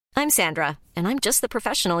I'm Sandra, and I'm just the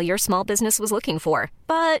professional your small business was looking for.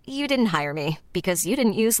 But you didn't hire me because you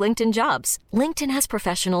didn't use LinkedIn Jobs. LinkedIn has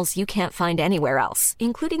professionals you can't find anywhere else,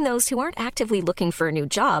 including those who aren't actively looking for a new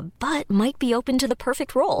job, but might be open to the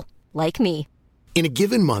perfect role, like me. In a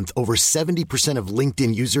given month, over 70% of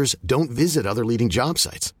LinkedIn users don't visit other leading job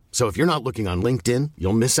sites. So if you're not looking on LinkedIn,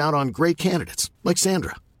 you'll miss out on great candidates like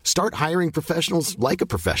Sandra. Start hiring professionals like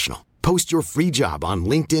a professional. Post your free job on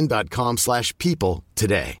linkedin.com/people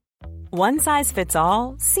today. One size fits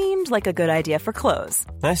all seemed like a good idea for clothes.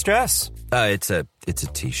 Nice dress. It's a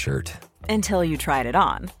t-shirt. Until you tried it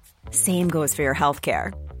on. Same goes for your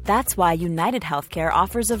healthcare. That's why United Healthcare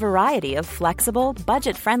offers a variety of flexible,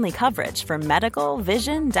 budget-friendly coverage for medical,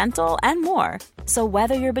 vision, dental, and more. So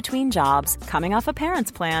whether you're between jobs, coming off a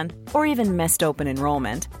parent's plan, or even missed open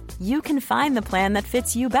enrollment, you can find the plan that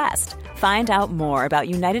fits you best. Find out more about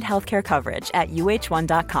United Healthcare coverage at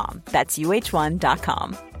UH1.com. That's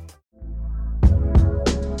UH1.com.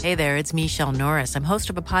 Hey there, it's Michelle Norris. I'm host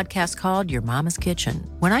of a podcast called Your Mama's Kitchen.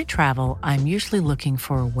 When I travel, I'm usually looking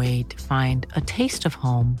for a way to find a taste of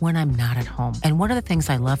home when I'm not at home. And one of the things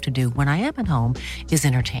I love to do when I am at home is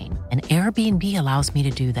entertain. And Airbnb allows me to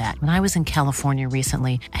do that. When I was in California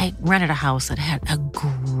recently, I rented a house that had a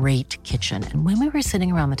great kitchen. And when we were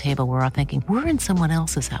sitting around the table, we were all thinking, we're in someone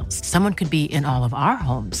else's house. Someone could be in all of our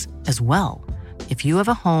homes as well. If you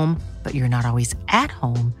have a home, but you're not always at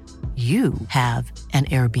home, you have an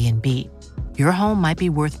Airbnb. Your home might be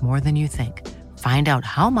worth more than you think. Find out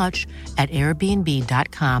how much at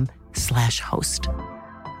airbnb.com/host.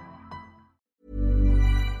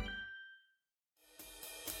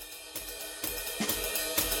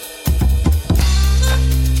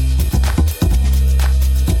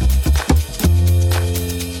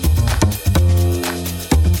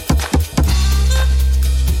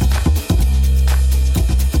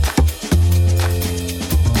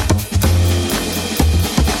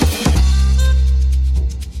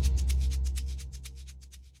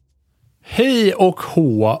 Hej och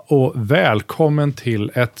hå och välkommen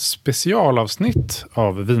till ett specialavsnitt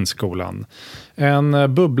av Vinskolan.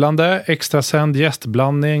 En bubblande extrasänd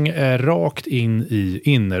gästblandning rakt in i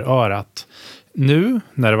innerörat. Nu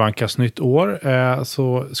när det vankas nytt år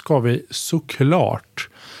så ska vi såklart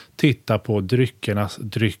titta på dryckernas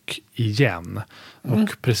dryck igen. Och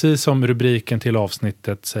precis som rubriken till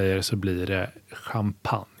avsnittet säger så blir det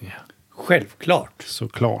champagne. Självklart.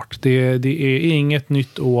 Såklart. Det är inget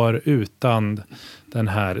nytt år utan den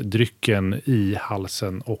här drycken i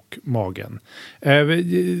halsen och magen.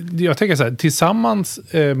 Jag tänker så här, tillsammans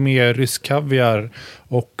med rysk kaviar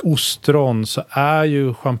och ostron så är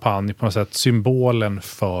ju champagne på något sätt symbolen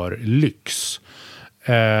för lyx.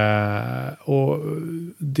 Och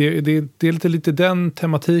det är lite den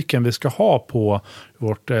tematiken vi ska ha på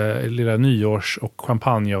vårt lilla nyårs- och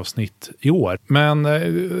champagneavsnitt i år. Men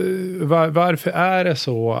varför är det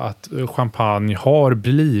så att champagne har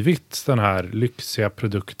blivit den här lyxiga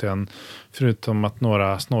produkten, förutom att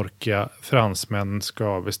några snorkiga fransmän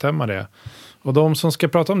ska bestämma det? Och de som ska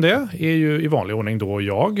prata om det är ju i vanlig ordning då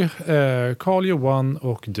jag, Carl-Johan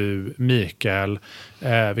och du, Mikael.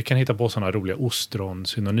 Vi kan hitta på sådana roliga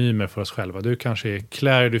ostron-synonymer för oss själva. Du kanske är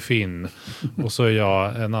Claire du Fin och så är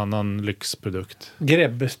jag en annan lyxprodukt.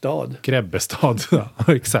 Grebbestad, ja,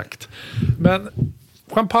 exakt. Men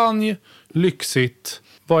champagne, lyxigt.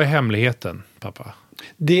 Vad är hemligheten, pappa?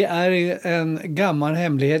 Det är en gammal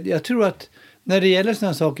hemlighet. Jag tror att när det gäller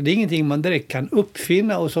sådana saker, det är ingenting man direkt kan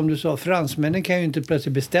uppfinna. Och som du sa, fransmännen kan ju inte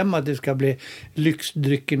plötsligt bestämma att det ska bli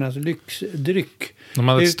lyxdryckernas lyxdryck. De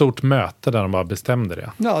hade ett stort möte där de bara bestämde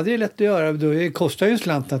det. Ja, det är lätt att göra. Det kostar ju en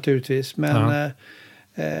slant naturligtvis. Men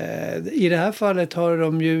i det här fallet har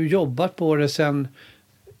de ju jobbat på det sedan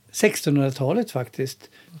 1600-talet faktiskt.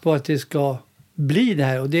 På att det ska bli det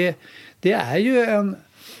här. Och det är ju en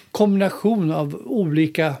kombination av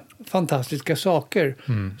olika fantastiska saker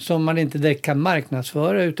som man inte direkt kan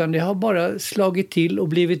marknadsföra, utan det har bara slagit till och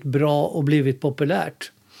blivit bra och blivit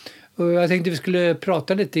populärt. Och jag tänkte vi skulle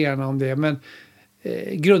prata lite grann om det, men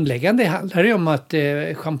grundläggande handlar det om att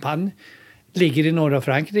champagne ligger i norra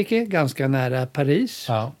Frankrike, ganska nära Paris.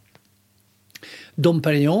 Ja. Dom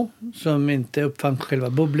Perignon, som inte uppfann själva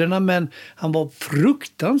bubblorna, men han var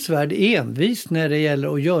fruktansvärt envis när det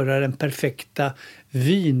gäller att göra den perfekta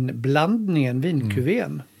vinblandningen,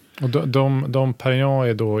 vinkuvén. Och de Perignon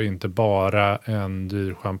är då inte bara en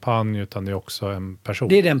dyr champagne, utan det är också en person.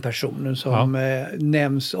 Det är den personen som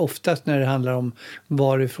nämns oftast när det handlar om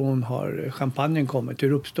varifrån har champagnen kommit,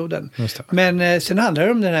 hur uppstod den. Men sen handlar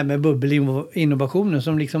det om den här med bubbelinnovationen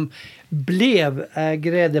som liksom blev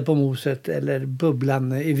grädde på moset eller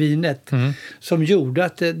bubblan i vinet som gjorde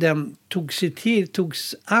att den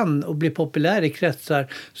togs an och blev populär i kretsar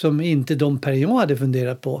som inte Dom Perignon hade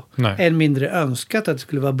funderat på. Nej. Än mindre önskat att det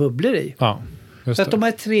skulle vara bubblor i. Ja, just Så att det. de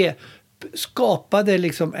här 3 skapade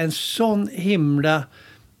liksom en sån himla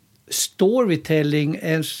storytelling,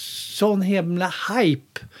 en sån himla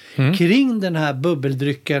hype kring den här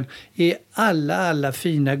bubbeldrycken i alla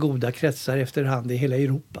fina goda kretsar efterhand i hela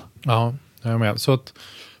Europa. Ja, jag är med. Så att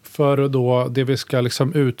för då, det vi ska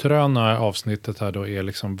liksom utröna i avsnittet här då är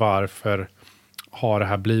liksom varför har det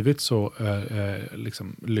här blivit så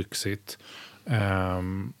liksom lyxigt.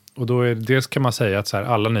 Och då är dels kan man säga att så här,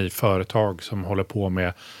 alla ni företag som håller på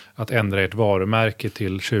med att ändra ert varumärke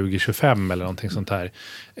till 2025 eller någonting sånt här.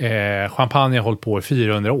 Champagne har hållit på i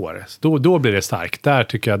 400 år. Då blir det starkt. Där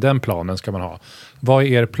tycker jag den planen ska man ha. Vad är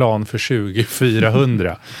er plan för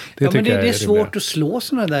 2400? Det är svårt att slå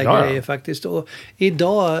såna där grejer faktiskt. Och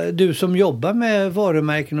idag, du som jobbar med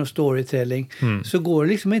varumärken och storytelling, så går det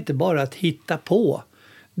liksom inte bara att hitta på.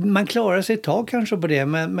 Man klarar sig ett tag kanske på det,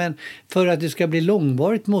 men för att det ska bli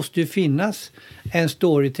långvarigt måste ju finnas en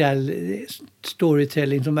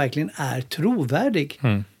storytelling som verkligen är trovärdig.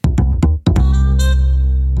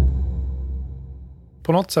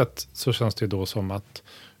 På något sätt så känns det då som att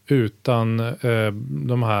utan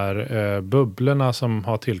de här bubblorna som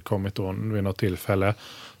har tillkommit då vid något tillfälle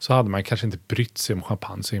så hade man kanske inte brytt sig om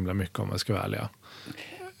champagne så himla mycket om man ska vara ärliga.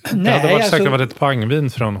 Det hade säkert varit ett poängvin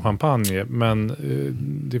från champagne, men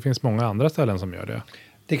det finns många andra ställen som gör det.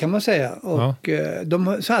 Det kan man säga. Och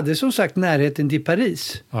de hade som sagt närheten till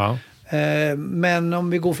Paris. Ja. Men om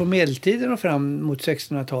vi går från medeltiden och fram mot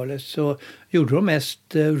 1600-talet så gjorde de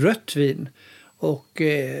mest rött vin. Och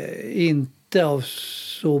inte av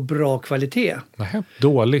så bra kvalitet. Nej,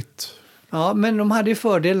 dåligt. Ja, men de hade ju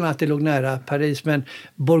fördelen att det låg nära Paris. Men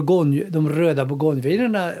de röda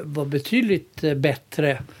bourgognevinerna var betydligt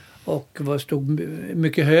bättre och stod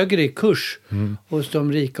mycket högre i kurs hos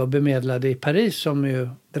de rika och bemedlade i Paris som ju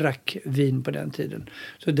drack vin på den tiden.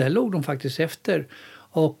 Så där låg de faktiskt efter.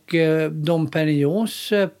 Och Dom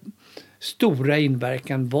Perignons stora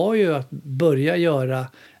inverkan var ju att börja göra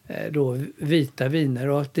då vita viner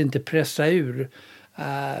och att inte pressa ur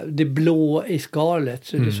det blå i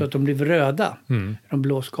skalet så att de blev röda, de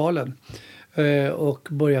blå skalen. Och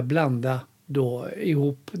börja blanda då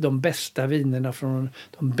ihop de bästa vinerna från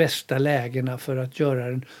de bästa lägena för att göra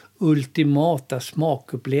den ultimata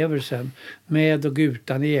smakupplevelsen med och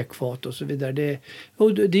utan ekfat och så vidare.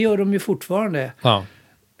 Det gör de ju fortfarande. Ja.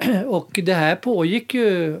 Och det här pågick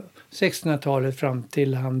ju 1600-talet fram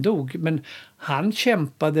till han dog. Men han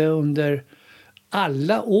kämpade under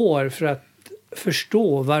alla år för att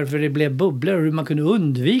förstå varför det blev bubblor och hur man kunde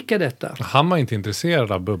undvika detta. Han var inte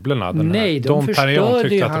intresserad av bubblorna. Nej, de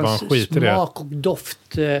förstörde ju hans smak och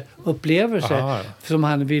doftupplevelse som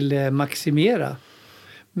han ville maximera.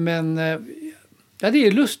 Men ja, det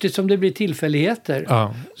är lustigt som det blir tillfälligheter.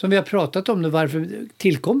 Ja. Som vi har pratat om nu, varför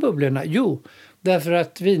tillkom bubblorna? Jo, därför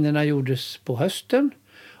att vinerna gjordes på hösten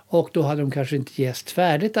och då hade de kanske inte jäst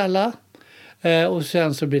färdigt alla. Och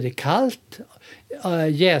sen så blev det kallt.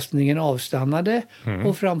 Jäsningen avstannade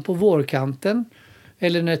och fram på vårkanten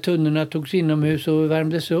eller när tunnorna togs inomhus och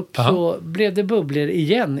värmdes upp så blev det bubblor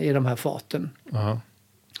igen i de här faten.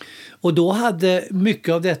 Och då hade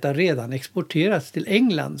mycket av detta redan exporterats till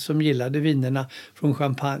England som gillade vinerna från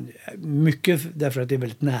Champagne. Mycket därför att det är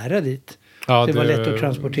väldigt nära dit. Ja, det var lätt att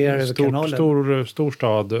transportera över kanalen. Stor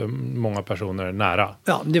stad, många personer nära.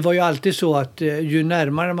 Ja, det var ju alltid så att ju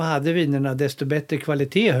närmare man hade vinerna desto bättre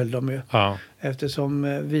kvalitet höll de ju. Ja.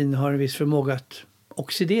 Eftersom vin har en viss förmåga att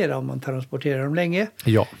oxidera om man transporterar dem länge.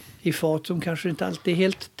 Ja. I fat som kanske inte alltid är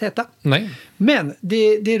helt täta. Nej. Men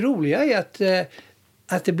det roliga är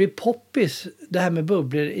att det blir poppis det här med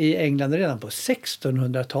bubblor i England redan på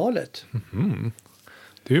 1600-talet. Mm.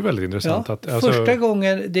 Det är ju väldigt intressant. Ja, att, första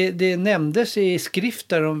gången det nämndes i skrift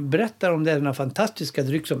där de berättar om denna fantastiska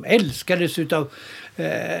dryck som älskades utav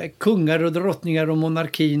kungar och drottningar och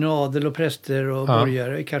monarkin och adel och präster och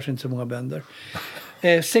borgare. Kanske inte så många bönder.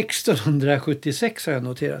 1676 har jag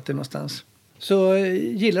noterat det någonstans. Så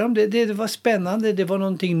gillar de det. Det var spännande. Det var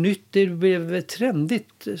någonting nytt. Det blev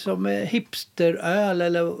trendigt som hipsteröl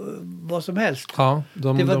eller vad som helst. Ja,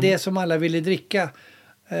 det var det som alla ville dricka.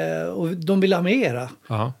 Och de ville ha mera.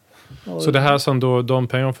 Så det här som då Dom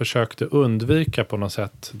Perignon försökte undvika på något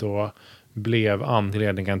sätt då blev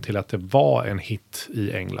anledningen till att det var en hit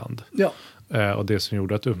i England. Ja. Och det som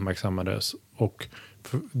gjorde att det uppmärksammades. Och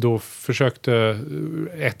då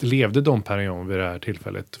levde Dom Perignon vid det här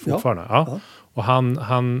tillfället fortfarande. Ja. Och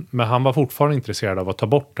men han var fortfarande intresserad av att ta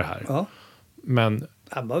bort det här. Ja. Men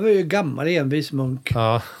han var ju gammal envis munk.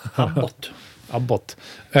 Abbot. Abbott.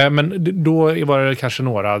 Men då var det kanske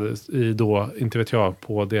några inte vet jag,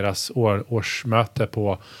 på deras årsmöte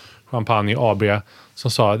på Champagne AB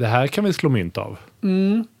som sa det här kan vi slå mynt av.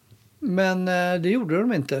 Men det gjorde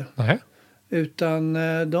de inte. Nej. Utan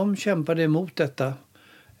de kämpade emot detta.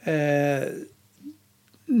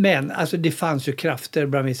 Men alltså det fanns ju krafter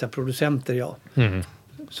bland vissa producenter,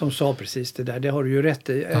 som sa precis det där. Det har du ju rätt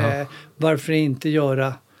i. Varför inte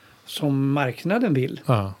göra som marknaden vill?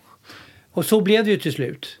 Och så blev det ju till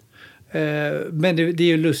slut. Men det är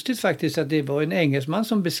ju lustigt faktiskt att det var en engelsman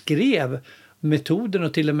som beskrev metoden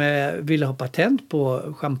och till och med ville ha patent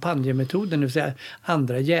på champagnemetoden, det vill säga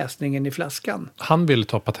andra jäsningen i flaskan. Han ville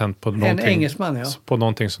ta patent på någonting, en engelsman, på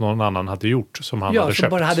någonting som någon annan hade gjort, som han hade köpt. Ja, som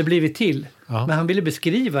bara hade blivit till. Men han ville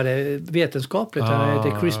beskriva det vetenskapligt. Han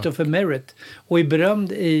heter Christopher Merritt och är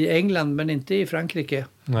berömd i England men inte i Frankrike.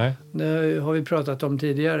 Nej. Det har vi pratat om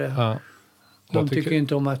tidigare. De tycker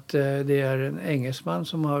inte om att det är en engelsman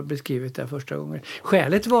som har beskrivit det första gången.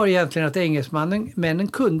 Skälet var egentligen att männen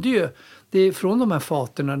kunde ju, från de här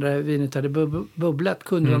faterna där vinet hade bubblat,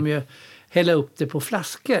 kunde de ju hälla upp det på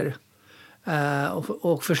flaskor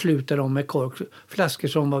och försluta dem med kork. Flaskor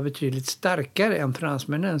som var betydligt starkare än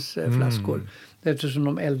fransmännens flaskor. Eftersom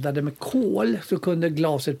de eldade med kol så kunde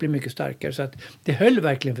glaset bli mycket starkare. Så att det höll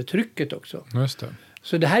verkligen för trycket också. Just det.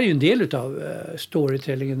 Så det här är ju en del av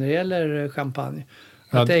storytellingen när det gäller champagne.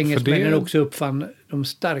 Att engelsmännen också uppfann de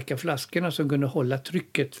starka flaskorna som kunde hålla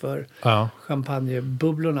trycket för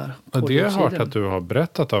champagnebubblorna. Och det har jag hört att du har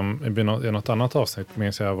berättat om i något annat avsnitt,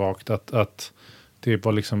 minns jag vagt, att det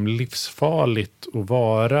var liksom livsfarligt att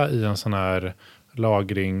vara i en sån här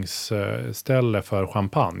lagringsställe för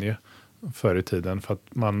champagne förr i tiden. För att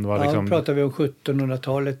man var liksom... Ja, pratar vi om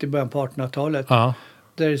 1700-talet, i början på 1800-talet.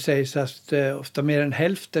 Där det sägs att ofta mer än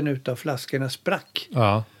hälften utav flaskorna sprack.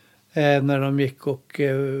 När de gick och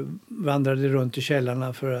vandrade runt i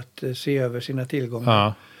källarna för att se över sina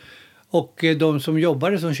tillgångar. Och de som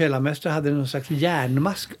jobbade som källarmästare hade någon slags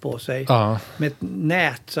järnmask på sig. Med ett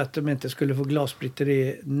nät så att de inte skulle få glassplitter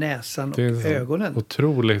i näsan och ögonen.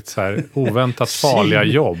 Otroligt så här, oväntat farliga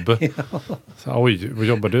jobb. Så, oj,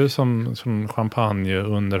 jobbar du som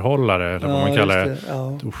champagneunderhållare? Eller vad man kallar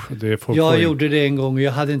det? Jag gjorde det en gång och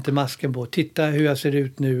jag hade inte masken på. Titta hur jag ser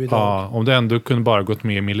ut nu idag. Om du ändå kunde bara gått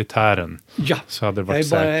med i militären. Så hade det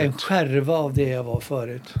varit jag är bara en skärva av det jag var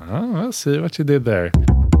förut. See what you did there.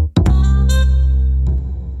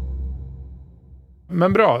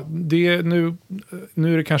 Men bra,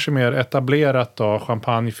 nu är det kanske mer etablerat då.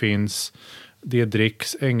 Champagne finns, det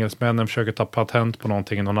dricks. Engelsmännen försöker ta patent på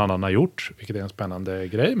någonting någon annan har gjort, vilket är en spännande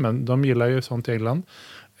grej, men de gillar ju sånt i England.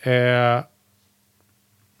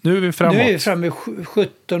 Nu är vi framåt. Nu är vi framme vid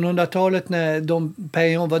 1700-talet när Dom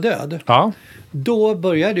Pérignon var död. Då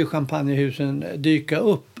började ju champagnehusen dyka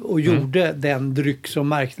upp och gjorde den dryck som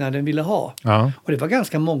marknaden ville ha. Och det var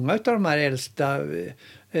ganska många av de här äldsta,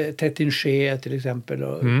 Tétinger till exempel,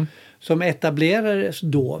 som etablerades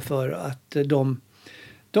då för att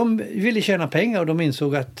de ville tjäna pengar och de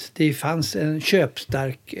insåg att det fanns en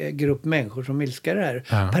köpstark grupp människor som älskar det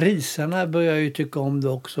här. Parisarna började ju tycka om det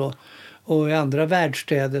också. Och i andra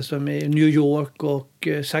världsstäder som i New York och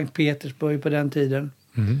Sankt Petersburg på den tiden.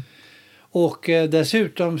 Och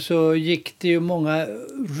dessutom så gick det ju många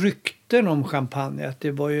rykten om champagne. Att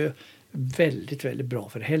det var ju väldigt, väldigt bra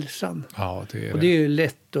för hälsan. Och det är ju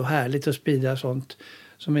lätt och härligt att sprida sånt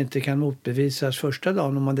som inte kan motbevisas första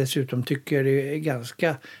dagen. Om man dessutom tycker det är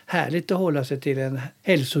ganska härligt att hålla sig till en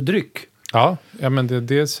hälsodryck. Ja men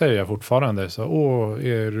det säger jag fortfarande. Så,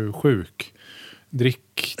 är du sjuk?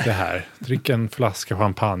 Drick det här. Drick en flaska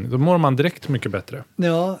champagne. Då mår man direkt mycket bättre.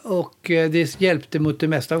 Ja, och det hjälpte mot det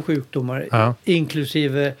mesta av sjukdomar.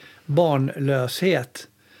 Inklusive barnlöshet.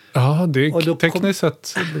 Ja, det är tekniskt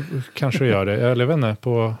sett kanske gör det. Jag vet inte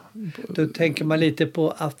på... Då tänker man lite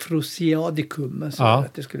på afrosiadicum.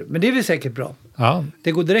 Att det skulle, men det är väl säkert bra.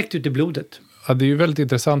 Det går direkt ut i blodet. Ja, det är ju väldigt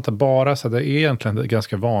intressant att bara så det är egentligen ett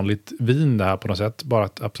ganska vanligt vin det här på något sätt. Bara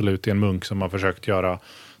att absolut är en munk som har försökt göra...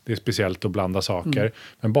 Det är speciellt att blanda saker.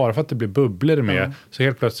 Men bara för att det blir bubblor med så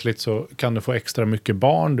helt plötsligt så kan du få extra mycket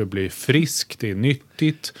barn. Du blir frisk, det är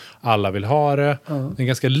nyttigt. Alla vill ha det. Det är en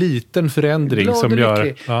ganska liten förändring glad som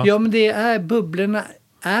gör... Ja, men det är bubblorna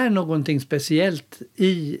är någonting speciellt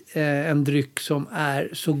i en dryck som är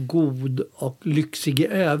så god och lyxig i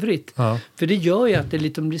övrigt. För det gör ju att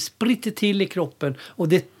det blir spritter till i kroppen och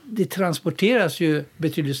det transporteras ju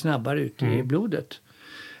betydligt snabbare ut i blodet.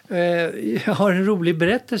 Jag har en rolig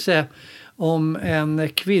berättelse om en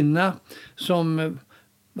kvinna som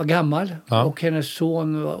var gammal och hennes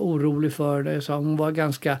son var orolig för det. Så hon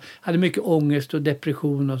var hade mycket ångest och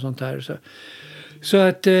depression och sånt där. Så Så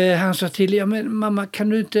att han sa till, ja men mamma, kan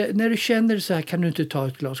du inte, när du känner det så här, kan du inte ta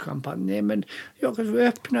ett glas champagne? Nej, men jag kan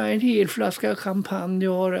öppna en hel flaska champagne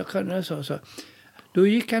och så. Då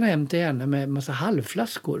gick han hem till henne med en massa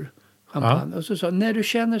halvflaskor champagne. Och så sa, när du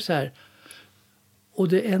känner så här. Och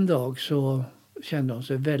det en dag så kände hon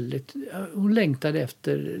sig väldigt, hon längtade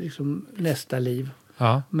efter liksom nästa liv.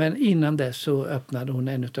 Ja. Men innan dess så öppnade hon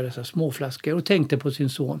en av dessa småflaskor och tänkte på sin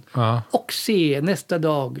son. Ja. Och nästa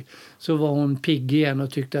dag så var hon pigg igen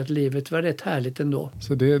och tyckte att livet var rätt härligt ändå.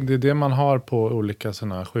 Så det är det man har på olika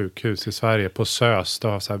sådana sjukhus i Sverige, på SÖS.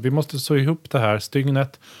 Då, så här, vi måste så ihop det här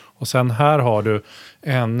stygnet. Och sen här har du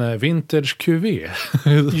en vintage QV.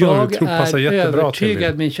 Jag är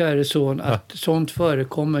övertygad, min kära son, att sånt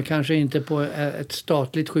förekommer. Kanske inte på ett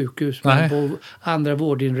statligt sjukhus, men på andra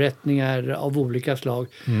vårdinrättningar av olika slag.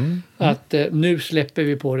 Att nu släpper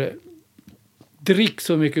vi på det. Drick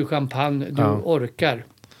så mycket champagne du orkar.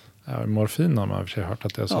 Ja, morfin har man i och för sig hört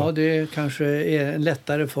att det är så. Ja, det kanske är en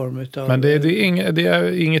lättare form utav... Men det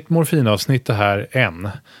är inget morfinavsnitt det här än.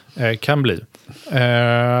 Kan bli.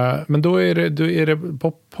 Men då är det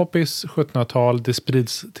poppis 1700-tal. Det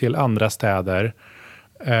sprids till andra städer.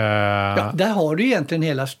 Ja, där har du egentligen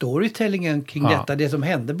hela storytellingen kring detta. Det som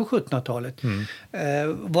hände på 1700-talet.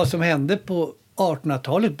 Vad som hände på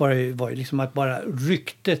 1800-talet var ju liksom att bara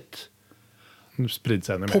ryktet... sprids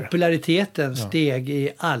ännu mer. Populariteten steg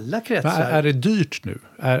i alla kretsar. Men är det dyrt nu?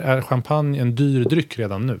 Är champagne en dyr dryck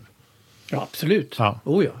redan nu? Ja, absolut. Ja.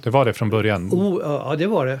 Det var det från början. Ja, det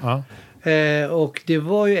var det. Ja. Och det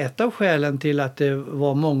var ju ett av skälen till att det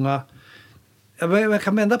var många... Jag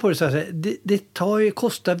kan vända på det så här. Det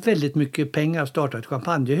kostar väldigt mycket pengar att starta ett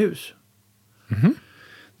champagnehus. Mm-hmm.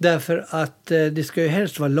 Därför att det ska ju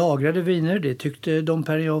helst vara lagrade viner. Det tyckte Dom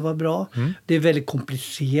Perignon var bra. Det är väldigt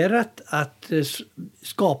komplicerat att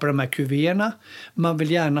skapa de här kuverna. Man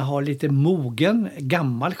vill gärna ha lite mogen,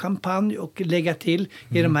 gammal champagne och lägga till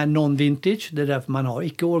i de här non-vintage. Det är därför man har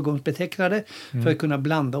icke-årgångsbetecknade för att kunna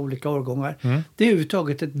blanda olika årgångar. Det är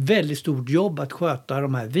överhuvudtaget ett väldigt stort jobb att sköta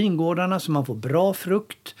de här vingårdarna så man får bra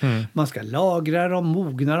frukt. Man ska lagra dem,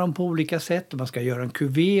 mogna dem på olika sätt. Man ska göra en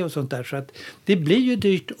kuvé och sånt där. Så att det blir ju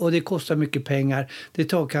dyrt. Och det kostar mycket pengar. Det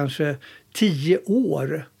tar kanske 10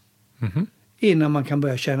 år innan man kan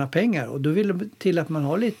börja tjäna pengar. Och då vill det till att man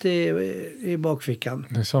har lite i bakfickan.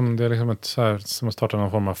 Det är liksom som att starta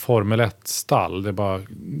någon form av Formel 1-stall. Det bara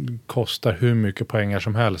kostar hur mycket pengar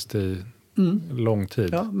som helst i lång tid.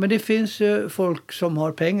 Ja, men det finns folk som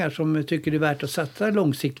har pengar som tycker det är värt att satsa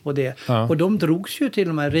långsiktigt på det. Ja. Och de drogs ju till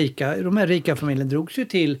de här rika familjerna drogs ju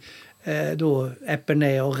till då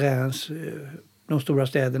Epernay och Reims, de stora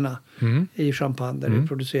städerna i Champagne där det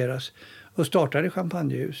produceras, och startade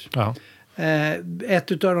champagnehus. Ja.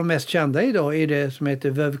 Ett av de mest kända idag är det som heter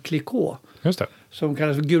Veuve Clicquot. Just det. Som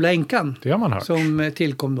kallas för Gula änkan. Det har man hört. Som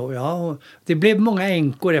tillkom då. Ja, och det blev många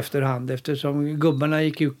änkor efterhand eftersom gubbarna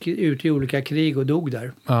gick ut i olika krig och dog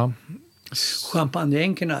där. Ja.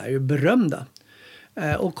 Champagneänkorna är ju berömda.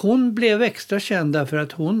 Och hon blev extra känd därför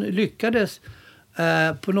att hon lyckades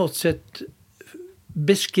på något sätt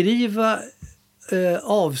beskriva,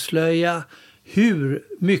 avslöja hur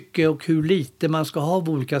mycket och hur lite man ska ha av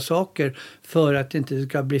olika saker för att det inte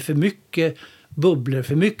ska bli för mycket bubblor,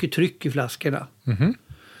 för mycket tryck i flaskorna.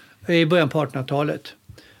 I början på 1800-talet.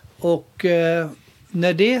 Och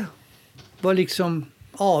när det var liksom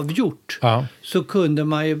avgjort så kunde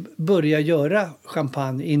man ju börja göra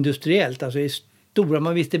champagne industriellt, alltså i stora,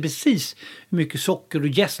 man visste precis hur mycket socker och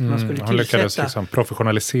jäst man skulle tillsätta. Han lyckades liksom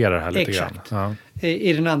professionalisera det här lite grann. Ja.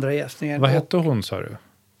 I den andra jästningen. Vad hette hon, sa du?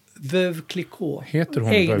 Veuve Clicquot. Heter hon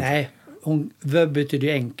Veuve? Nej, Veuve betyder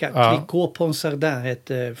änka. Clicquot Ponsardin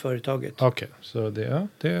hette företaget. Okej, så det...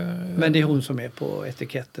 Men det är hon som är på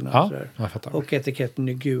etiketterna. Ja, och sådär. jag fattar. Och etiketten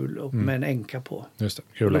är gul med en änka på. Just det,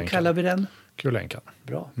 gula änkan. Då kallar vi den? Gula änkan.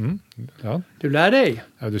 Bra. Ja. Du lär dig.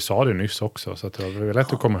 Ja, du sa det nyss också, så det var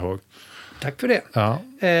lätt att komma ihåg. Tack för det. Ja.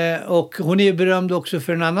 Och hon är berömd också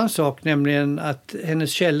för en annan sak, nämligen att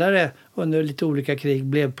hennes källare under lite olika krig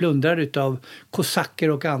blev plundrad av kosacker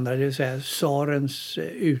och andra, det vill säga tsarens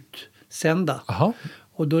utsända. Aha.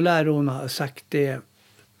 Och då lär hon ha sagt det,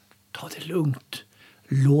 ta det lugnt,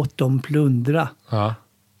 låt dem plundra. Ja.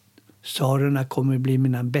 Tsarerna kommer bli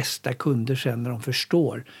mina bästa kunder sen när de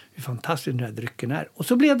förstår hur fantastisk den här drycken är. Och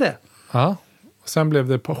så blev det. Ja. Sen blev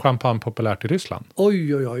det champagne populärt i Ryssland.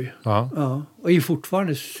 Oj. Ja. Och är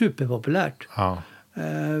fortfarande superpopulärt. Ja.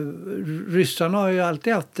 Ryssarna har ju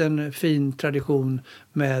alltid haft en fin tradition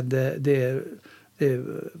med det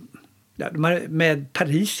med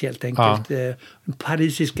Paris helt enkelt. Den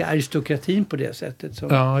parisiska aristokratin på det sättet.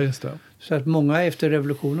 Ja, just det. Så att många efter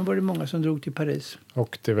revolutionen var det många som drog till Paris.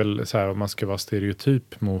 Och det är väl så här, om man ska vara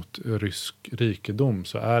stereotyp mot rysk rikedom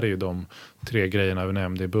så är det ju de 3 grejerna vi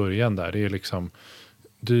nämnde i början där. Det är liksom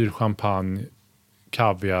dyr champagne,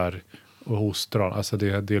 kaviar och hostron. Alltså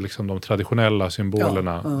det är liksom de traditionella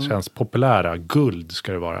symbolerna känns populära. Guld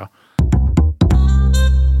ska det vara.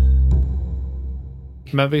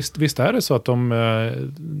 Men visst är det så att det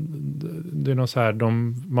är någon så här,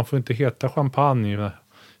 man får inte heta champagne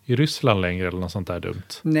i Ryssland längre eller något sånt där dumt?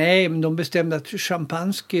 Nej, men de bestämde att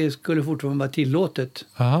champagne skulle fortfarande vara tillåtet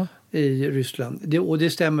i Ryssland. Och det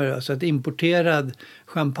stämmer alltså att importerad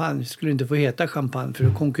champagne skulle inte få heta champagne för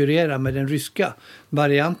att konkurrera med den ryska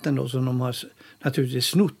varianten då, som de har naturligtvis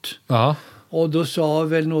snott. Ja. Och då sa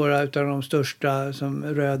väl några av de största som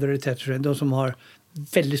Röder och Tetris, de som har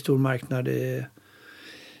väldigt stor marknad i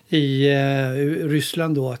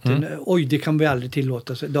Ryssland då att det kan vi aldrig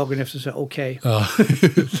tillåta. Så dagen efter så okej. Ja.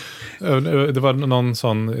 Det var någon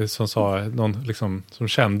sån som sa, någon liksom, som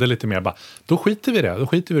kände lite mer bara, då skiter vi det. Då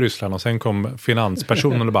skiter vi i Ryssland. Och sen kom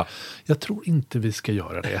finanspersonen och bara, jag tror inte vi ska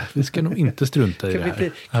göra det. Vi ska nog inte strunta i det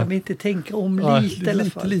här. Kan vi inte tänka om lite i alla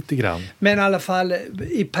fall? Lite grann. Men i alla fall,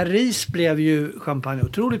 i Paris blev ju champagne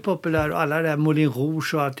otroligt populär och alla det där Moulin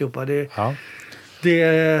Rouge och alltihopa. Det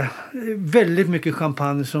är väldigt mycket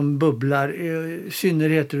champagne som bubblar, i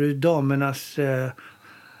synnerhet ur damernas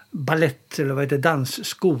ballett eller vad heter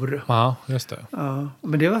dansskor. Ja, just det. Ja,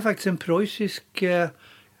 men det var faktiskt en preussisk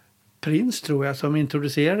prins tror jag som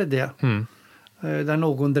introducerade det. Där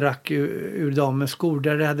någon drack ur damens skor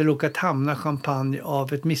där det hade råkat hamna champagne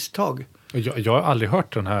av ett misstag. Jag har aldrig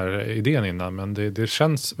hört den här idén innan, men det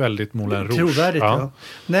känns väldigt Moulin Rouge. Trovärdigt, ja.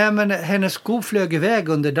 Nej, men hennes sko flög iväg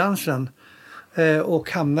under dansen.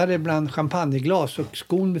 Och hamnade bland champagneglas och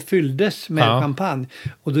skon fylldes med champagne.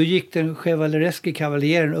 Och då gick den chevalereske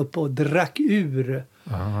kavaljeren upp och drack ur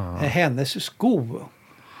hennes sko.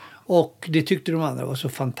 Och det tyckte de andra var så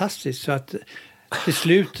fantastiskt så att till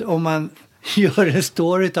slut om man gör en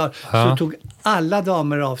story så tog alla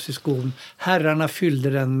damer av sig skon. Herrarna fyllde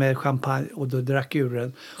den med champagne och då drack ur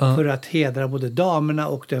den för att hedra både damerna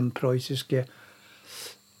och den preussiske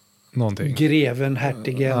greven,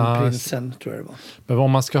 hertigen, prinsen tror jag det var. Men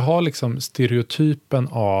om man ska ha liksom stereotypen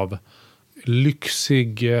av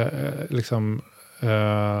lyxig liksom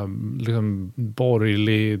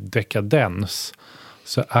borgerlig dekadens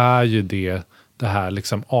så är ju det här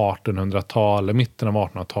liksom 1800-talet, mitten av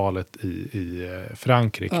 1800-talet i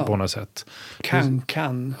Frankrike på något sätt.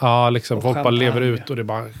 Kan. Ja, liksom folk bara lever ut och det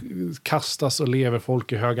bara kastas och lever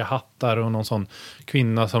folk i höga hattar och någon sån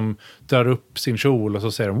kvinna som drar upp sin kjol och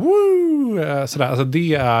så säger de woo! Sådär. Alltså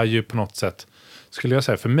det är ju på något sätt, skulle jag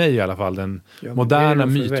säga för mig i alla fall, den moderna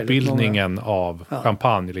mytbildningen av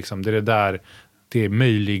champagne. Liksom. Det är det där det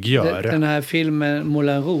möjliggör. Den här filmen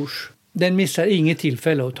Moulin Rouge, den missar inget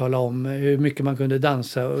tillfälle att tala om hur mycket man kunde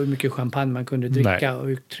dansa och hur mycket champagne man kunde dricka och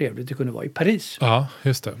hur trevligt det kunde vara i Paris. Ja,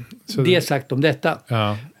 just det. Så det är sagt om detta.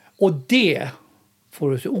 Ja. Och det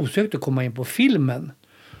får oss osökt att komma in på filmen.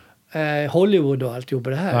 Hollywood och alltihop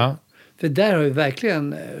det här. Ja. För där har ju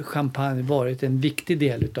verkligen champagne varit en viktig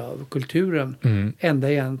del av kulturen.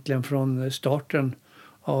 Ända egentligen från starten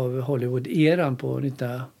av Hollywood-eran på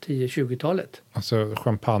 1910-20-talet. Alltså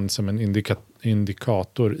champagne som en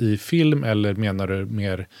indikator i film eller menar du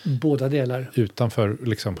mer båda delar utanför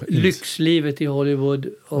liksom lyxlivet i Hollywood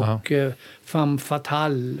och femme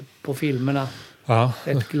fatale på filmerna.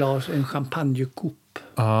 Ett glas, en champagnekupp.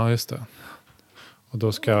 Ja, just det. Och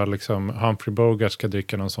då ska liksom Humphrey Bogart ska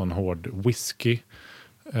dricka någon sån hård whisky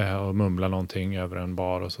och mumla någonting över en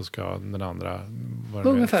bar och så ska den andra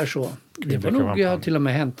ungefär så. Det var nog till och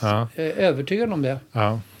med hänt. Övertygad om det.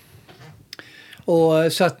 Ja.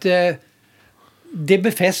 Och så att det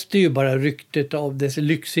befäster ju bara ryktet av dess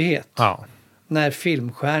lyxighet. Ja. När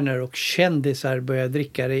filmstjärnor och kändisar började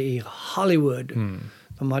dricka det i Hollywood.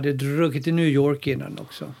 De hade druckit i New York innan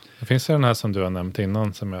också. Det finns den här som du har nämnt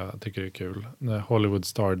innan som jag tycker är kul. Hollywood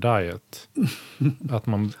Star Diet. Att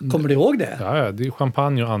man, kommer du ihåg det? Ja, det är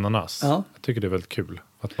champagne och ananas. Ja. Jag tycker det är väldigt kul.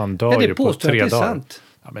 Att man dör det ju på 3 dagar. Sant.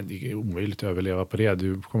 Ja, men det är omöjligt att överleva på det.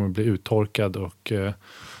 Du kommer bli uttorkad och...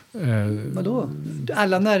 Vadå?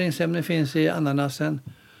 Alla näringsämnen finns i ananasen.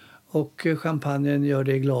 Och champagnen gör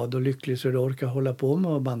dig glad och lycklig så du orkar hålla på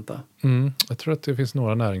med att banta. Jag tror att det finns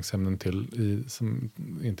några näringsämnen till som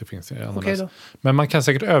inte finns i ananas. Okay då. Men man kan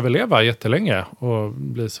säkert överleva jättelänge och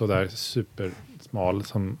bli så där supersmal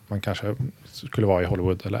som man kanske skulle vara i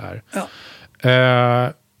Hollywood eller är. Ja.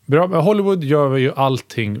 Bra, men Hollywood gör ju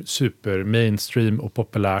allting super mainstream och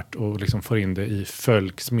populärt och liksom får in det i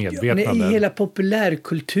folks medvetande. I hela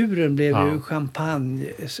populärkulturen blev ju champagne,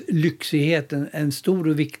 lyxigheten, en stor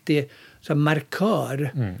och viktig så här,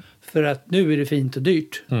 markör för att nu är det fint och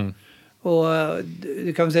dyrt. Och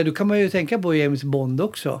det kan man säga, då kan man ju tänka på James Bond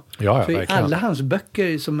också. Ja, för i alla hans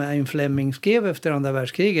böcker som Ian Fleming skrev efter andra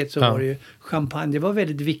världskriget så var det ju champagne. Det var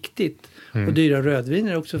väldigt viktigt. Och dyra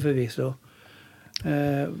rödviner också förvisso.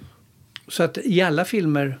 Så att i alla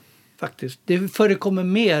filmer faktiskt, det förekommer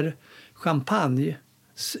mer champagne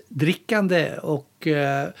drickande och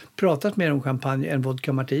pratat mer om champagne än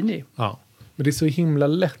vodka martini. Ja, men det är så himla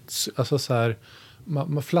lätt. Alltså så här,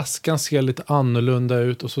 flaskan ser lite annorlunda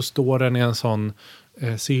ut och så står den i en sån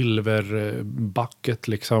silverbucket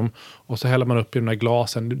liksom. Och så häller man upp i de här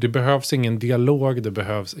glasen. Det behövs ingen dialog, det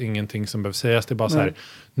behövs ingenting som behöver sägas. Det är bara så här,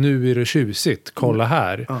 nu är det tjusigt, kolla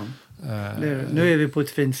här. Ja. Nu är vi på ett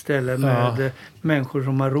fint ställe med människor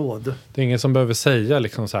som har råd. Det är ingen som behöver säga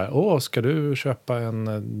liksom så här, ska du köpa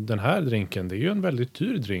den här drinken? Det är ju en väldigt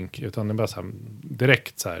dyr drink. Utan det är bara så här,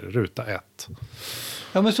 direkt så här, ruta 1.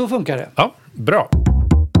 Ja, men så funkar det. Ja, bra.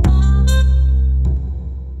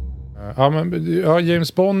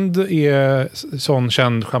 James Bond är sån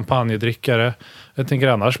känd champagnedrickare. Jag tänker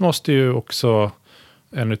annars måste ju också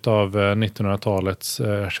en av 1900-talets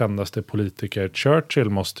kändaste politiker, Churchill,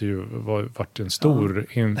 måste ju varit en stor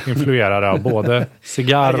influerare av både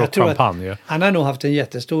cigarr och champagne. Han har nog haft en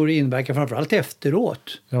jättestor inverkan, framförallt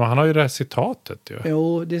efteråt. Ja, han har ju det här citatet ju.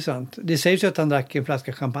 Jo, det är sant. Det sägs ju att han drack en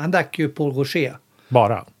flaska champagne. Han drack ju Paul Rocher.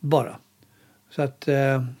 Bara. Så att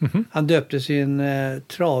han döpte sin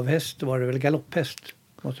travhäst, var det väl galopphäst,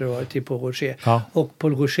 måste det vara, till Paul Rocher. Ja. Och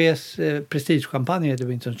Paul Rochers prestigechampagne heter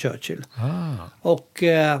Winston Churchill. Och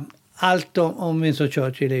allt om Winston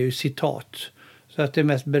Churchill är ju citat. Så att det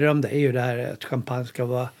mest berömda är ju det här att champagne ska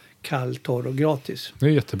vara kall, torr och gratis. Det är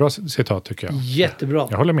jättebra citat tycker jag. Jättebra.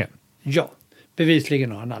 Jag håller med. Ja,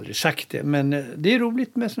 bevisligen har han aldrig sagt det. Men det är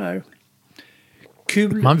roligt med sådana här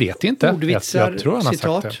kul man vet inte. Ordvitsar, jag tror han har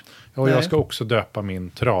citat. Sagt det. Och jag ska också döpa min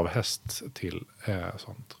travhäst till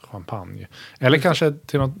sånt champagne. Eller kanske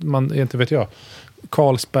till något, man inte vet jag.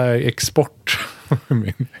 Carlsberg Export.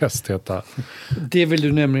 Min häst heter. Det vill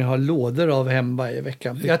du nämligen ha lådor av hemma i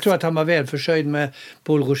veckan. Jag tror att han var välförsörjd med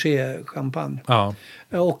Paul Rocher champagne. Ja.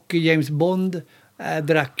 Och James Bond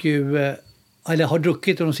drack ju, eller har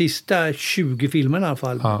druckit de sista 20 filmerna i alla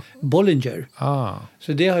fall. Bollinger.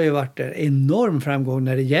 Så det har ju varit en enorm framgång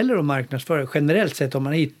när det gäller att marknadsföra. Generellt sett om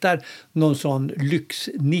man hittar någon sån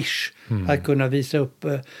lyxnisch att kunna visa upp.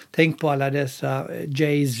 Tänk på alla dessa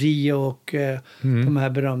Jay-Z och de här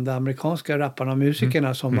berömda amerikanska rapparna och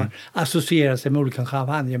musikerna som har associerat sig med olika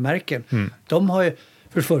champagnemärken. De har ju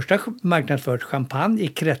för det första marknadsfört champagne i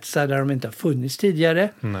kretsar där de inte har funnits tidigare.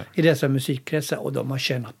 I dessa musikkretsar. Och de har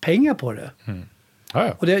tjänat pengar på det.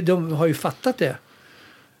 Och de har ju fattat det.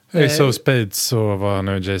 Ace of Spades och vad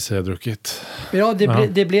nu Jay-Z har druckit. Ja,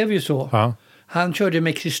 det blev ju så. Ja. Han körde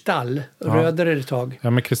med kristall, rödare ett tag. Ja,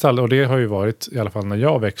 med kristall. Och det har ju varit, i alla fall när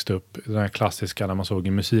jag växte upp, den här klassiska när man såg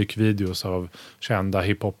i musikvideos av kända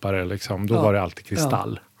hiphoppare. Liksom, då var det alltid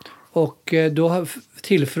kristall. Ja. Och då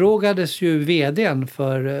tillfrågades ju vdn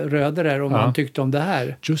för Röderer om han tyckte om det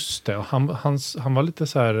här. Just det, och han var lite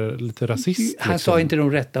så här, lite rasist. Han sa inte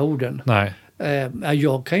de rätta orden. Nej.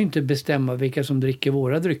 Jag kan ju inte bestämma vilka som dricker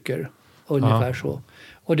våra drycker. Ungefär så.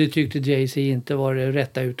 Och det tyckte Jay-Z inte var det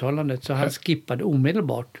rätta uttalandet. Så han skippade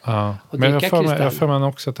omedelbart. Och men jag får man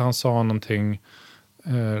också att han sa någonting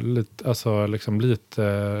lite, alltså liksom lite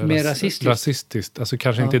mer rasistiskt. Alltså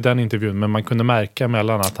kanske inte i den intervjun, men man kunde märka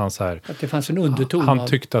mellan att han så här, att det fanns en underton. Han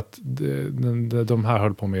tyckte att de här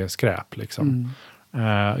höll på med skräp liksom.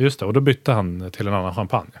 Just det, och då bytte han till en annan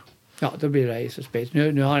champagne. Ja, då blir det Ace of Spades.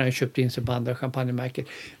 Nu har han köpt in sig på andra champagnemärken.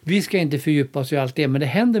 Vi ska inte fördjupa oss i allt det, men det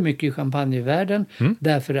händer mycket i champagnevärlden.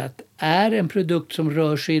 Därför att är en produkt som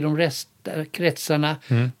rör sig i de kretsarna,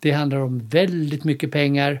 det handlar om väldigt mycket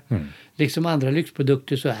pengar. Liksom andra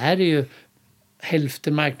lyxprodukter så är det ju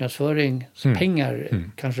hälften marknadsföring, pengar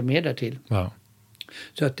kanske mer därtill. Ja.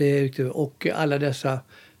 Så att det är, och alla dessa,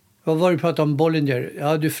 vad var det du pratade om Bollinger?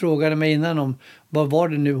 Ja, du frågade mig innan om vad var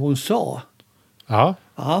det nu hon sa? Ja.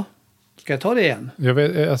 Ja. Ska jag ta det igen? Jag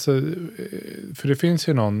vet, alltså, för det finns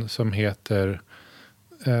ju någon som heter,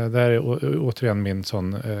 det här är återigen min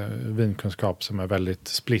sån vinkunskap som är väldigt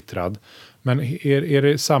splittrad. Men är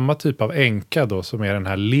det samma typ av enka då som är den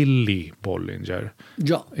här Lily Bollinger?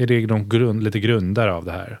 Ja. Är det lite grundare av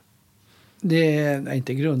det här? Det är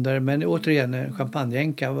inte grundare, men återigen en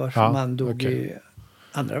champagneenka vars man dog i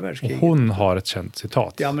andra världskriget. Och hon har ett känt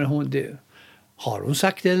citat. Ja, men har hon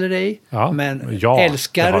sagt det eller ej. Ja. Men Ja, det har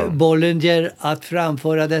älskar hon. Bollinger att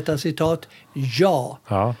framföra detta citat? Ja.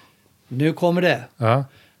 Ja. Nu kommer det. Ja.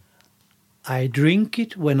 I drink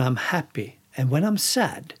it when I'm happy and when I'm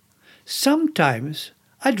sad. Sometimes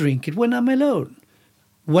I drink it when I'm alone.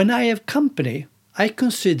 When I have company, I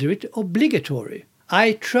consider it obligatory.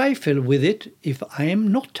 I trifle with it if I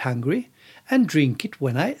am not hungry and drink it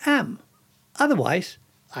when I am. Otherwise,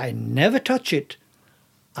 I never touch it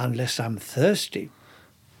unless I'm thirsty.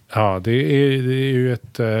 Ja, det är ju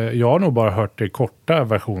ett... Jag har nog bara hört det korta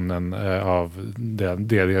versionen av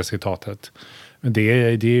det citatet. Men det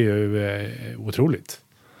är ju otroligt.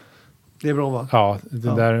 Det är bra, va? Ja,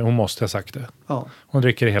 där hon måste ha sagt det. Ja. Hon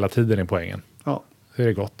dricker det hela tiden i poängen. Ja. Så är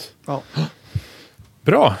det gott. Ja.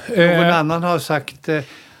 Bra. Någon annan har sagt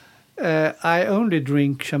I only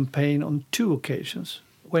drink champagne on 2 occasions.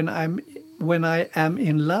 When I am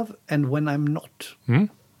in love and when I'm not.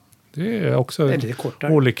 Det är också Det är lite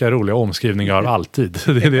kortare. olika roliga omskrivningar av alltid.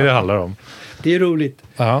 Det är det handlar om. Det är roligt.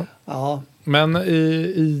 Ja. Ja. Men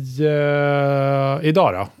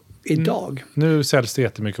idag då? Idag. Nu säljs det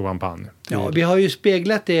jättemycket champagne. Ja, vi har ju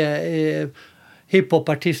speglat det.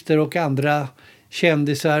 Hiphopartister och andra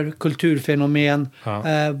kändisar, kulturfenomen. Ja.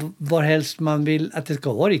 Varhelst man vill att det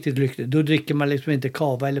ska vara riktigt lyckligt. Då dricker man liksom inte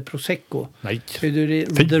cava eller prosecco. Nej. Det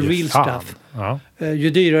är Fy the real fan. stuff. Ja. Ju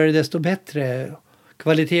dyrare desto bättre.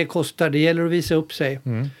 Kvalitet kostar, det gäller att visa upp sig.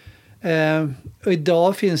 Och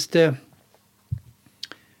idag finns det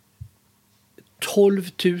 12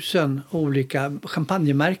 000 olika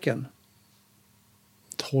champagnemärken.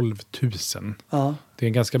 12 000. Ja. Det är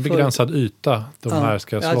en ganska begränsad yta de här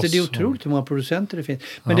ska slåss. Alltså det är otroligt hur många producenter det finns.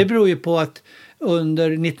 Men det beror ju på att under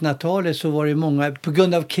 1900-talet så var det många, på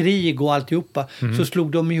grund av krig och alltihopa, så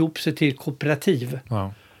slog de ihop sig till kooperativ.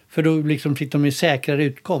 Ja. För då liksom fick de en säkrare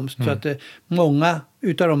utkomst. Så att många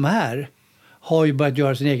utav de här har ju börjat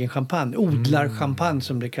göra sin egen champagne. Odlarchampagne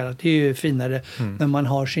som det kallas. Det är ju finare när man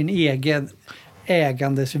har sin egen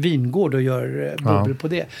ägandes vingård och gör bubbel på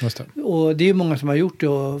det. Just det. Och det är ju många som har gjort det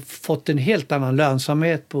och fått en helt annan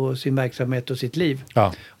lönsamhet på sin verksamhet och sitt liv.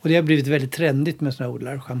 Ja, Och det har blivit väldigt trendigt med sådana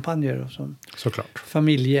odlarchampagner och som såklart.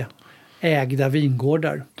 familjeägda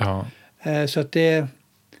vingårdar. Ja. Så att det är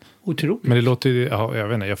otroligt. Men det låter ju, ja, jag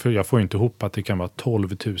vet inte, jag får ju inte ihop att det kan vara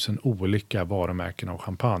 12 000 olika varumärken av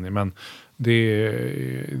champagne. Men det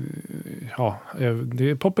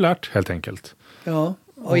är populärt helt enkelt. Ja,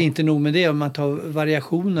 och inte nog med det. Om man tar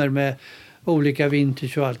variationer med olika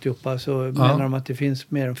vintage och alltihopa så menar de att det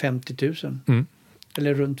finns mer än 50 000.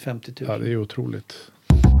 Eller runt 50 000. Ja, det är otroligt.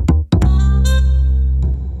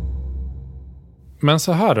 Men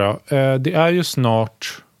så här då. Det är ju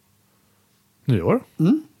snart nyår.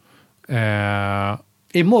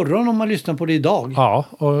 Imorgon om man lyssnar på det idag. Ja,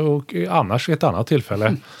 och annars ett annat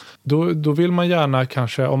tillfälle. Då vill man gärna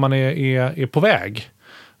kanske, om man är på väg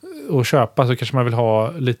och köpa, så kanske man vill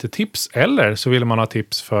ha lite tips. Eller så vill man ha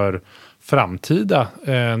tips för framtida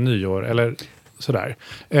nyår eller sådär.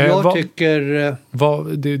 Jag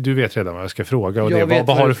tycker... Du vet redan vad jag ska fråga. Och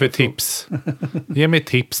vad har du för tips? Ge mig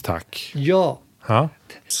tips, tack. Ja. Ja.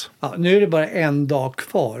 Ja, nu är det bara en dag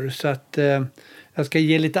kvar så att jag ska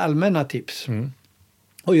ge lite allmänna tips.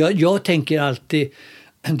 Och jag tänker alltid,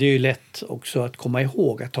 det är ju lätt också att komma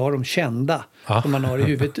ihåg att ha de kända som man har i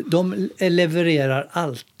huvudet. De levererar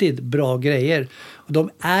alltid bra grejer. Och de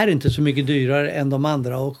är inte så mycket dyrare än de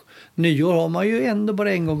andra. Och nyår har man ju ändå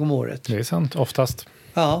bara en gång om året. Det är sant, oftast.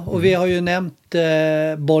 Ja, och vi har ju nämnt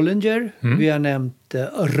Bollinger. Vi har nämnt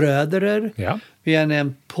Röderer. Ja. Vi har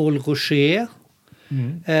nämnt Paul Rocher.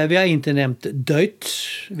 Vi har inte nämnt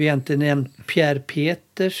Deutsch. Vi har inte nämnt Pierre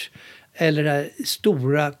Peters. Eller det här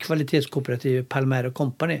stora kvalitetskooperativet Palmer &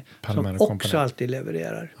 Company. Som också alltid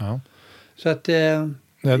levererar. Ja. Så att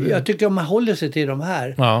jag tycker om man håller sig till de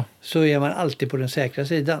här så är man alltid på den säkra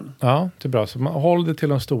sidan. Ja, det är bra. Så man håller det till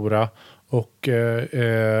de stora och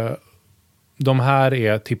de här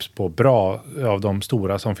är tips på bra av de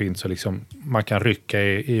stora som finns så liksom man kan rycka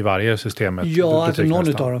i varje systemet. Ja, alltså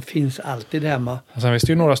någon av dem finns alltid hemma. Och sen finns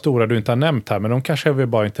det ju några stora du inte har nämnt här, men de kanske vi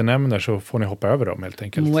bara inte nämner så får ni hoppa över dem helt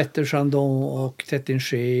enkelt. Moët & Chandon och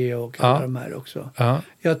Tettinger och alla de här också. Ja.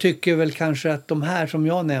 Jag tycker väl kanske att de här som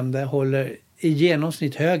jag nämnde håller i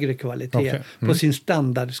genomsnitt högre kvalitet på sin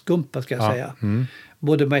standardskumpa ska jag säga.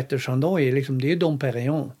 Både Moët & Chandon är liksom, det är ju Dom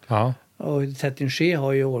Perignon. Ja. Och Tettinger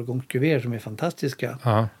har ju årgångskuver som är fantastiska.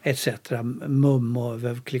 Etc. Mum och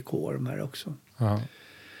Veuve Clicquot de här också. Ja.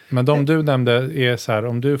 Men de du nämnde är så här,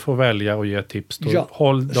 om du får välja och ge tips, då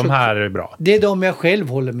de här är bra. Det är de jag själv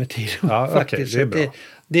håller mig till faktiskt. Okay, det är bra.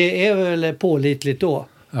 Det är väl pålitligt då.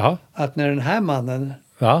 Aha. Att när den här mannen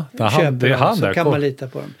Ja, det är han dem, så där. kan man lita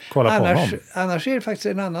på dem. Kolla på honom. Annars är det faktiskt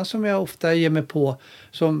en annan som jag ofta ger mig på,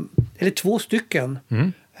 eller 2 stycken,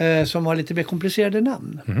 som har lite mer komplicerade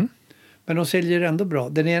namn. Men de säljer ändå bra.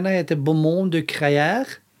 Den ena heter Beaumont de Crayère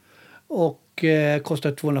och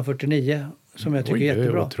kostar 249, som jag tycker är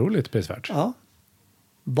jättebra. Det är otroligt prisvärt. Ja.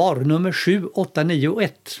 Varnummer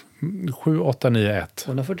 7891. 7891.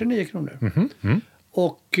 249 kronor.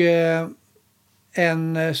 Och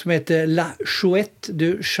en som heter La Chouette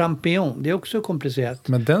du Champignon. Det är också komplicerat.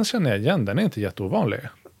 Men den känner jag igen. Den är inte jätteovanlig.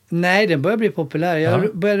 Nej, den börjar bli populär.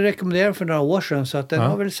 Jag började rekommendera den för några år sedan, så att den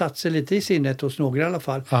har väl satt sig lite i sinnet hos några i alla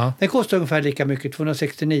fall. Den kostar ungefär lika mycket,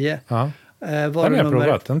 269. Den har jag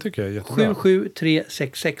provat, den tycker jag är jättebra.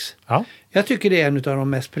 77366. Jag tycker det är en av de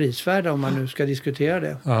mest prisvärda, om man nu ska diskutera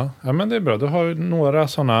det. Ja, men det är bra. Du har några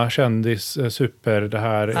sådana super, det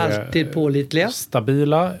här alltid pålitliga,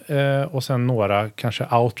 stabila, och sen några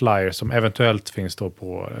kanske outliers som eventuellt finns då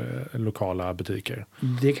på lokala butiker.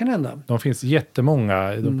 Det kan hända. De finns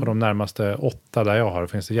jättemånga på de närmaste 8 där jag har.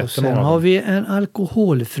 Finns det jättemånga. Och sen har vi en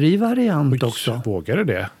alkoholfri variant också. Vågar du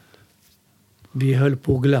det? Vi höll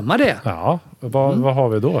på att glömma det. Ja, vad har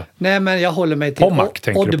vi då? Nej, men jag håller mig till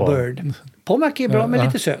Oddbird. Pommac är bra, men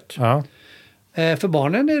lite söt. För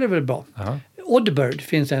barnen är det väl bra. Oddbird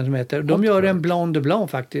finns en som heter. De gör en Blanc de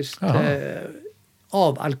Blanc faktiskt.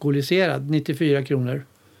 Avalkoholiserad, 94 kronor.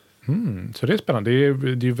 Så det är spännande. Det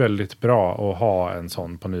är ju väldigt bra att ha en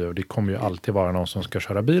sån på nyår. Det kommer ju alltid vara någon som ska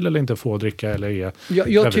köra bil eller inte få dricka eller är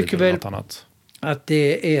jag tycker väl något annat. Att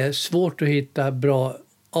det är svårt att hitta bra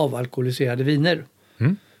avalkoholiserade viner.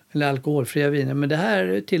 Eller alkoholfria viner. Men det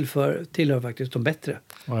här tillhör faktiskt de bättre.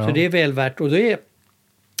 Så det är väl värt. Och det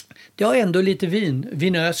har ändå lite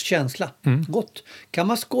vinös känsla. Gott. Kan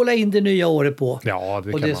man skåla in det nya året på. Ja,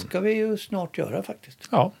 det och kan det man. ska vi ju snart göra faktiskt.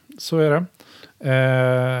 Ja, så är det.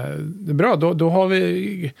 Bra, då har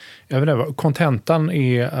vi... Jag vet inte, kontentan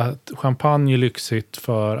är att champagne är lyxigt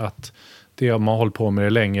för att det man har hållit på med det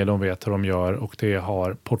länge, de vet hur de gör, och det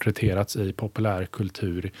har porträtterats i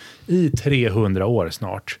populärkultur i 300 år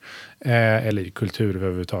snart. Eller i kultur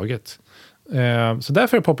överhuvudtaget. Så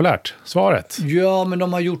därför är det populärt, svaret. Ja, men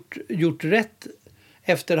de har gjort rätt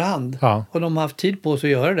efterhand. Och de har haft tid på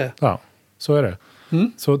sig att göra det. Ja, så är det.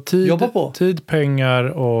 Så tid, pengar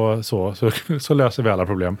och så löser vi alla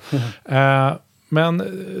problem. Men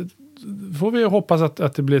får vi hoppas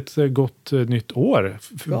att det blir ett gott nytt år.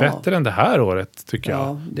 Bättre än det här året, tycker jag.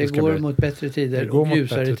 Ja, det går mot bättre tider och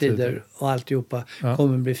ljusare tider. Och alltihopa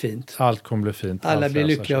kommer bli fint. Allt kommer bli fint. Alla blir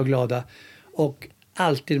lyckliga och glada. Och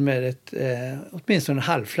alltid med åtminstone en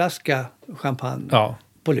halvflaska champagne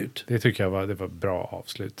på lut. Det tycker jag det var bra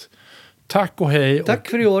avslut. Tack och hej. Tack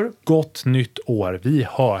för i år. Gott nytt år. Vi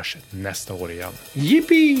hörs nästa år igen.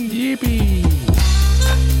 Yippie! Yippie!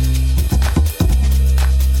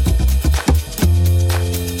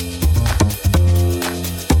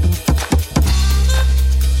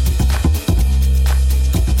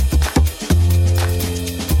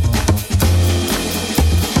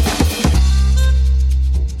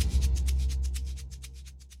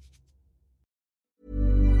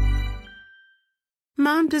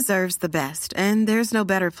 Mom deserves the best, and there's no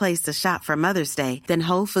better place to shop for Mother's Day than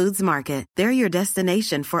Whole Foods Market. They're your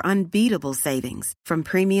destination for unbeatable savings, from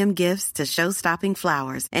premium gifts to show-stopping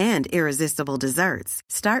flowers and irresistible desserts.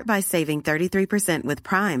 Start by saving 33% with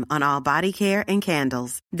Prime on all body care and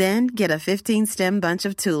candles. Then get a 15-stem bunch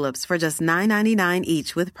of tulips for just $9.99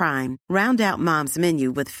 each with Prime. Round out Mom's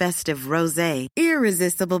menu with festive rosé,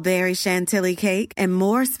 irresistible berry chantilly cake, and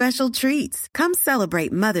more special treats. Come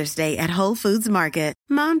celebrate Mother's Day at Whole Foods Market.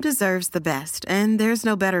 Mom deserves the best, and there's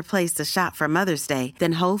no better place to shop for Mother's Day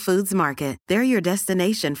than Whole Foods Market. They're your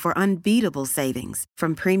destination for unbeatable savings,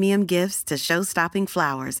 from premium gifts to show-stopping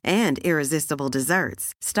flowers and irresistible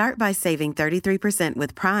desserts. Start by saving 33%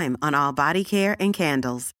 with Prime on all body care and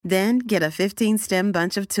candles. Then get a 15-stem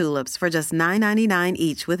bunch of tulips for just $9.99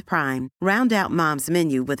 each with Prime. Round out Mom's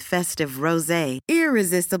menu with festive rosé,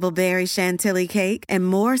 irresistible berry chantilly cake, and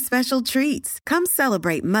more special treats. Come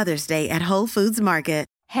celebrate Mother's Day at Whole Foods Market.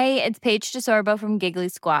 Hey, it's Paige DeSorbo from Giggly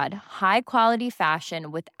Squad. High quality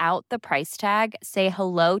fashion without the price tag. Say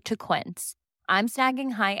hello to Quince. I'm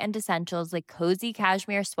snagging high-end essentials like cozy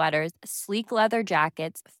cashmere sweaters, sleek leather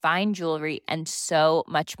jackets, fine jewelry, and so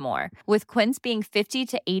much more. With Quince being 50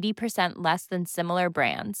 to 80% less than similar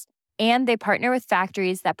brands. And they partner with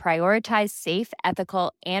factories that prioritize safe,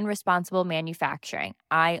 ethical, and responsible manufacturing.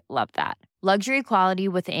 I love that. Luxury quality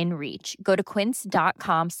within reach. Go to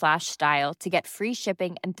quince.com/style to get free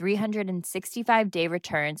shipping and 365-day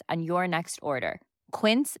returns on your next order.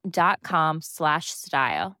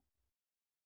 Quince.com/style.